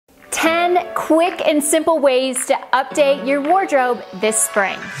10 quick and simple ways to update your wardrobe this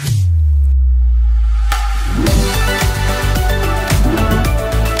spring.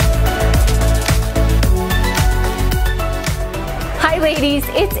 Hi ladies,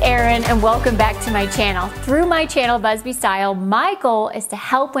 it's Erin and welcome back to my channel. Through my channel, Busbee Style, my goal is to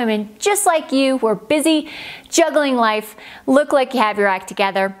help women just like you who are busy juggling life look like you have your act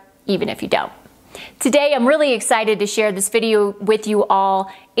together, even if you don't. Today, I'm really excited to share this video with you all.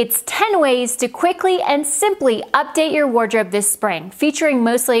 It's 10 ways to quickly and simply update your wardrobe this spring, featuring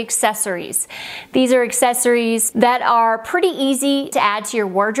mostly accessories. These are accessories that are pretty easy to add to your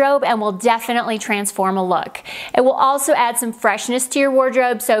wardrobe and will definitely transform a look. It will also add some freshness to your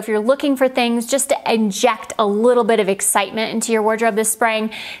wardrobe, so if you're looking for things just to inject a little bit of excitement into your wardrobe this spring,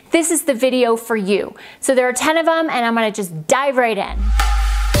 this is the video for you. So there are 10 of them and I'm gonna just dive right in.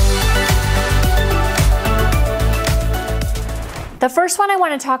 The first one I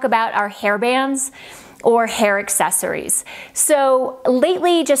want to talk about are hairbands or hair accessories. So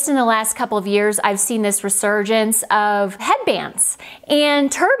lately, just in the last couple of years, I've seen this resurgence of headbands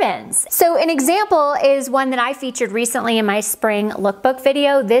and turbans. So an example is one that I featured recently in my spring lookbook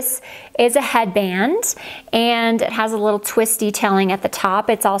video. This is a headband and it has a little twist detailing at the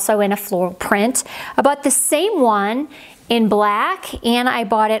top. It's also in a floral print. I bought the same one in black and I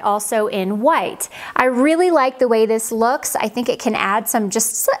bought it also in white. I really like the way this looks. I think it can add some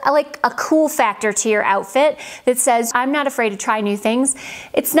just like a cool factor to your outfit that says, I'm not afraid to try new things.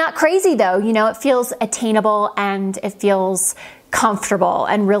 It's not crazy though, you know, it feels attainable and it feels comfortable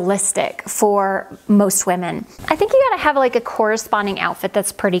and realistic for most women. I think you gotta have like a corresponding outfit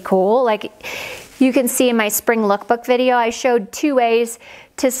that's pretty cool. Like you can see in my spring lookbook video, I showed 2 ways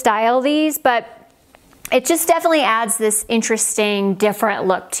to style these, but it just definitely adds this interesting, different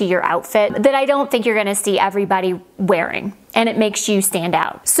look to your outfit that I don't think you're gonna see everybody wearing, and it makes you stand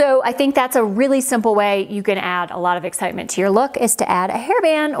out. So I think that's a really simple way you can add a lot of excitement to your look, is to add a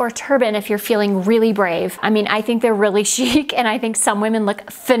hairband or turban if you're feeling really brave. I mean, I think they're really chic and I think some women look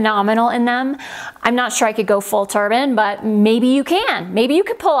phenomenal in them. I'm not sure I could go full turban, but maybe you can. Maybe you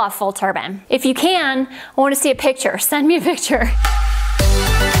could pull off full turban. If you can, I wanna see a picture. Send me a picture.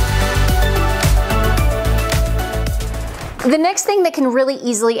 The next thing that can really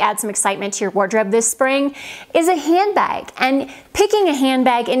easily add some excitement to your wardrobe this spring is a handbag, and picking a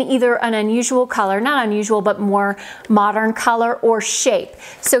handbag in either an unusual color, not unusual, but more modern color or shape.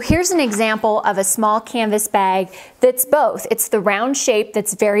 So here's an example of a small canvas bag that's both. It's the round shape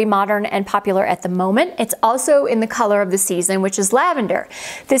that's very modern and popular at the moment. It's also in the color of the season, which is lavender.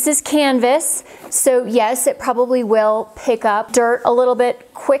 This is canvas, so yes, it probably will pick up dirt a little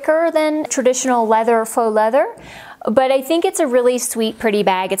bit quicker than traditional leather or faux leather. But I think it's a really sweet, pretty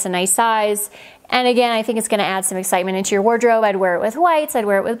bag. It's a nice size. And again, I think it's gonna add some excitement into your wardrobe. I'd wear it with whites, I'd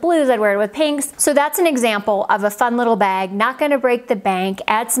wear it with blues, I'd wear it with pinks. So that's an example of a fun little bag, not gonna break the bank,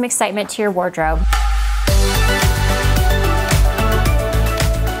 add some excitement to your wardrobe.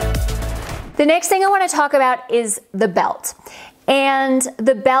 The next thing I wanna talk about is the belt. And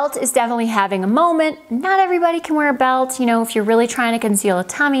the belt is definitely having a moment. Not everybody can wear a belt. You know, if you're really trying to conceal a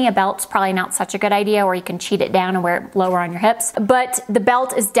tummy, a belt's probably not such a good idea, or you can cheat it down and wear it lower on your hips. But the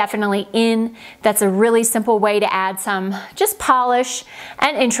belt is definitely in. That's a really simple way to add some just polish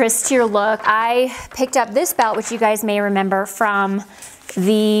and interest to your look. I picked up this belt, which you guys may remember from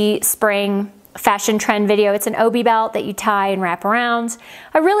the spring fashion trend video. It's an obi belt that you tie and wrap around.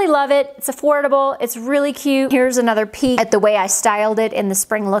 I really love it. It's affordable. It's really cute. Here's another peek at the way I styled it in the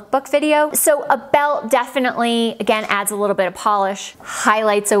spring lookbook video. So a belt definitely, again, adds a little bit of polish,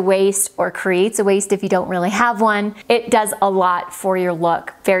 highlights a waist or creates a waist if you don't really have one. It does a lot for your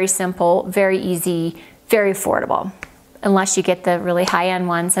look. Very simple, very easy, very affordable. Unless you get the really high-end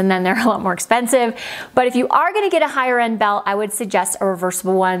ones, and then they're a lot more expensive. But if you are gonna get a higher end belt, I would suggest a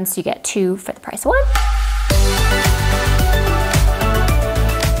reversible one, so you get 2 for the price of 1.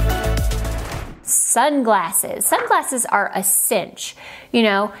 Sunglasses. Sunglasses are a cinch, you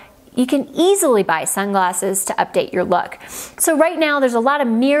know. You can easily buy sunglasses to update your look. So right now there's a lot of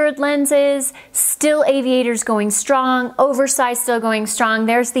mirrored lenses, still aviators going strong, oversized still going strong.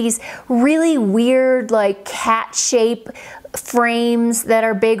 There's these really weird like cat shape frames that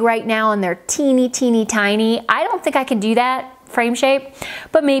are big right now and they're teeny tiny. I don't think I can do that frame shape,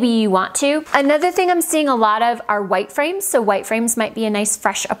 but maybe you want to. Another thing I'm seeing a lot of are white frames. So white frames might be a nice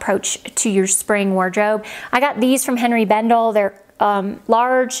fresh approach to your spring wardrobe. I got these from Henry Bendel. They're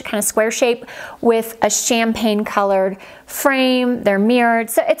large, kind of square shape with a champagne colored frame. They're mirrored.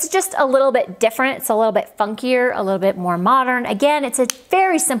 So it's just a little bit different. It's a little bit funkier, a little bit more modern. Again, it's a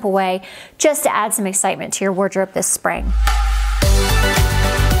very simple way just to add some excitement to your wardrobe this spring.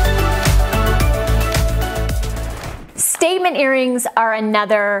 Statement earrings are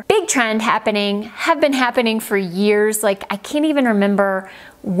another big trend happening, have been happening for years. Like I can't even remember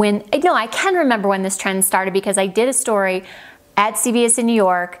when, no, I can remember when this trend started because I did a story at CVS in New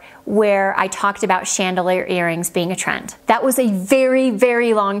York where I talked about chandelier earrings being a trend. That was a very,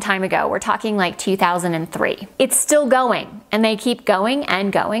 very long time ago. We're talking like 2003. It's still going and they keep going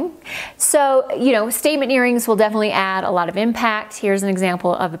and going. So, you know, statement earrings will definitely add a lot of impact. Here's an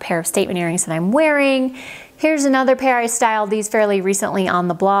example of a pair of statement earrings that I'm wearing. Here's another pair. I styled these fairly recently on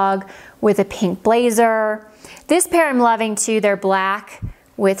the blog with a pink blazer. This pair I'm loving too. They're black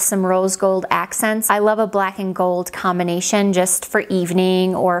with some rose gold accents. I love a black and gold combination just for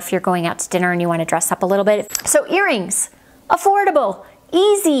evening or if you're going out to dinner and you want to dress up a little bit. So earrings, affordable,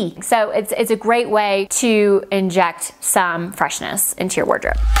 easy. So it's a great way to inject some freshness into your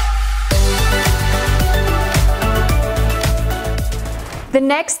wardrobe. The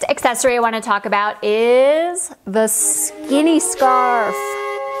next accessory I want to talk about is the skinny scarf.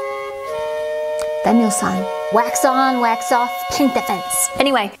 The mule sign. Wax on, wax off, paint the fence.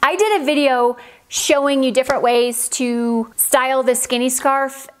 Anyway, I did a video showing you different ways to style the skinny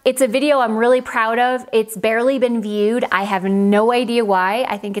scarf. It's a video I'm really proud of. It's barely been viewed. I have no idea why.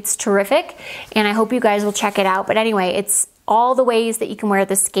 I think it's terrific and I hope you guys will check it out. But anyway, it's all the ways that you can wear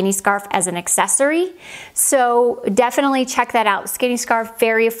the skinny scarf as an accessory. So definitely check that out. Skinny scarf,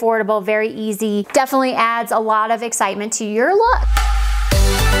 very affordable, very easy. Definitely adds a lot of excitement to your look.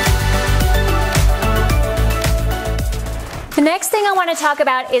 The next thing I want to talk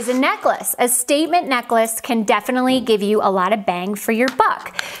about is a necklace. A statement necklace can definitely give you a lot of bang for your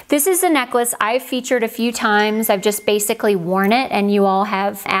buck. This is a necklace I've featured a few times. I've just basically worn it and you all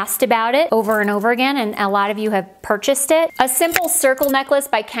have asked about it over and over again and a lot of you have purchased it. A simple circle necklace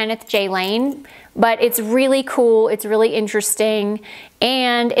by Kenneth J. Lane, but it's really cool, it's really interesting,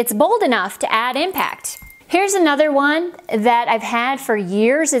 and it's bold enough to add impact. Here's another one that I've had for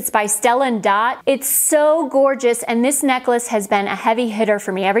years. It's by Stella & Dot. It's so gorgeous, and this necklace has been a heavy hitter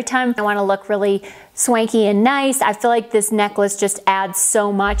for me. Every time I want to look really swanky and nice, I feel like this necklace just adds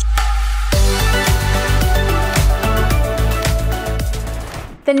so much.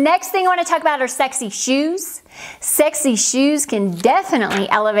 The next thing I want to talk about are sexy shoes. Sexy shoes can definitely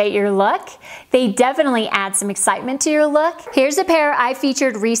elevate your look. They definitely add some excitement to your look. Here's a pair I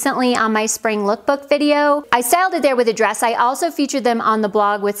featured recently on my spring lookbook video. I styled it there with a dress. I also featured them on the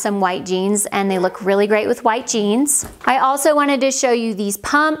blog with some white jeans and they look really great with white jeans. I also wanted to show you these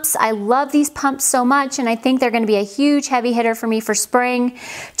pumps. I love these pumps so much and I think they're going to be a huge heavy hitter for me for spring.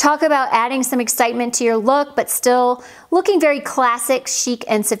 Talk about adding some excitement to your look but still looking very classic, chic,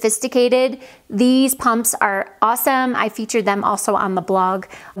 and sophisticated. These pumps are awesome. I featured them also on the blog,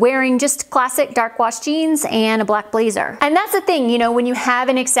 wearing just classic dark wash jeans and a black blazer. And that's the thing, you know, when you have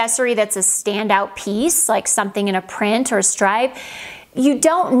an accessory that's a standout piece, like something in a print or a stripe, you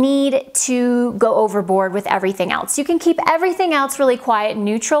don't need to go overboard with everything else. You can keep everything else really quiet and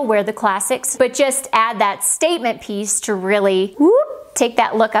neutral, wear the classics, but just add that statement piece to really take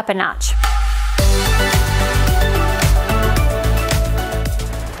that look up a notch.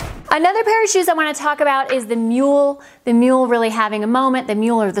 Another pair of shoes I want to talk about is the Mule. The Mule really having a moment, the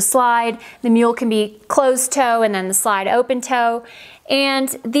Mule or the Slide. The Mule can be closed toe and then the Slide open toe. And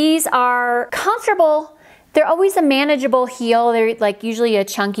these are comfortable. They're always a manageable heel. They're like usually a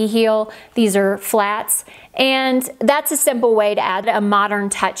chunky heel. These are flats. And that's a simple way to add a modern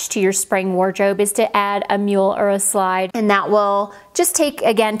touch to your spring wardrobe is to add a Mule or a Slide. And that will just take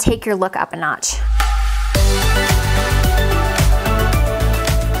your look up a notch.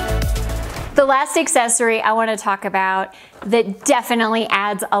 The last accessory I want to talk about that definitely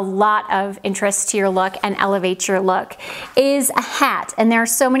adds a lot of interest to your look and elevates your look is a hat. And there are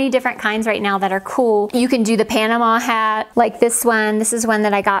so many different kinds right now that are cool. You can do the Panama hat like this one. This is one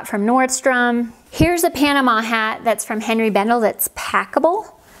that I got from Nordstrom. Here's a Panama hat that's from Henry Bendel that's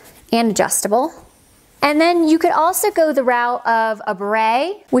packable and adjustable. And then you could also go the route of a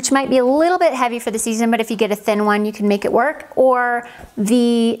beret, which might be a little bit heavy for the season, but if you get a thin one, you can make it work, or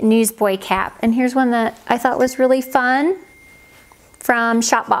the newsboy cap. And here's one that I thought was really fun from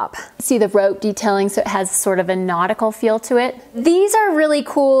Shop Bop. See the rope detailing, so it has sort of a nautical feel to it. These are really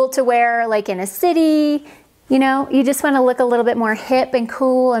cool to wear like in a city. You know, you just want to look a little bit more hip and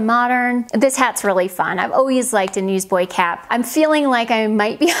cool and modern. This hat's really fun. I've always liked a newsboy cap. I'm feeling like I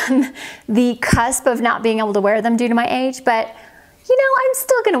might be on the cusp of not being able to wear them due to my age, but you know, I'm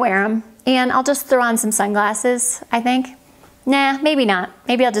still gonna wear them. And I'll just throw on some sunglasses, I think. Nah, maybe not.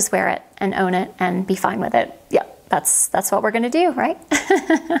 Maybe I'll just wear it and own it and be fine with it. Yep. that's what we're gonna do, right?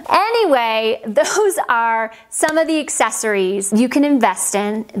 Anyway, those are some of the accessories you can invest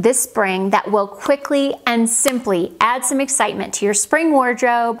in this spring that will quickly and simply add some excitement to your spring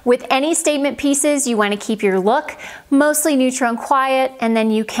wardrobe. With any statement pieces, you wanna keep your look mostly neutral and quiet, and then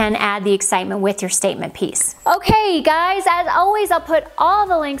you can add the excitement with your statement piece. Okay, guys, as always, I'll put all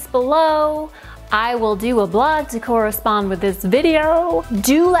the links below. I will do a blog to correspond with this video.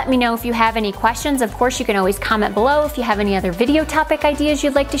 Do let me know if you have any questions. Of course, you can always comment below. If you have any other video topic ideas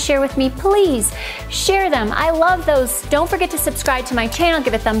you'd like to share with me, please share them. I love those. Don't forget to subscribe to my channel,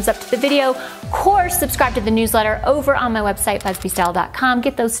 give a thumbs up to the video. Of course, subscribe to the newsletter over on my website, busbeestyle.com.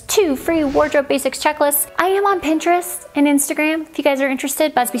 Get those 2 free wardrobe basics checklists. I am on Pinterest and Instagram if you guys are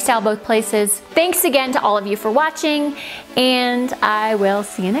interested. Busbee Style both places. Thanks again to all of you for watching, and I will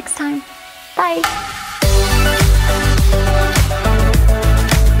see you next time. Bye.